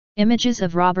Images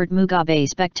of Robert Mugabe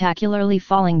spectacularly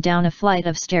falling down a flight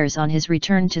of stairs on his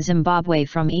return to Zimbabwe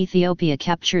from Ethiopia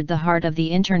captured the heart of the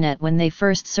internet when they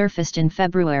first surfaced in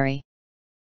February.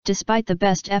 Despite the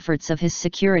best efforts of his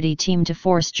security team to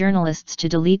force journalists to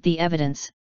delete the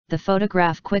evidence, the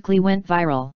photograph quickly went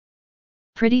viral.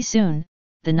 Pretty soon,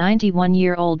 the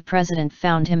 91-year-old president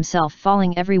found himself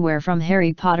falling everywhere from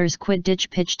Harry Potter's Quidditch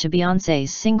pitch to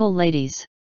Beyoncé's Single Ladies.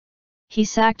 He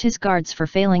sacked his guards for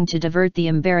failing to divert the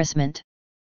embarrassment.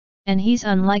 And he's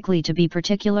unlikely to be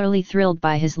particularly thrilled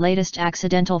by his latest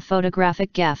accidental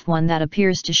photographic gaffe, one that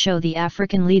appears to show the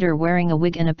African leader wearing a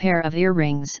wig and a pair of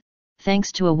earrings,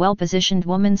 thanks to a well-positioned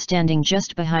woman standing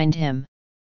just behind him.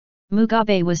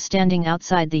 Mugabe was standing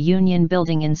outside the Union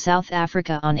building in South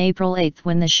Africa on April 8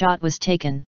 when the shot was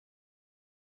taken.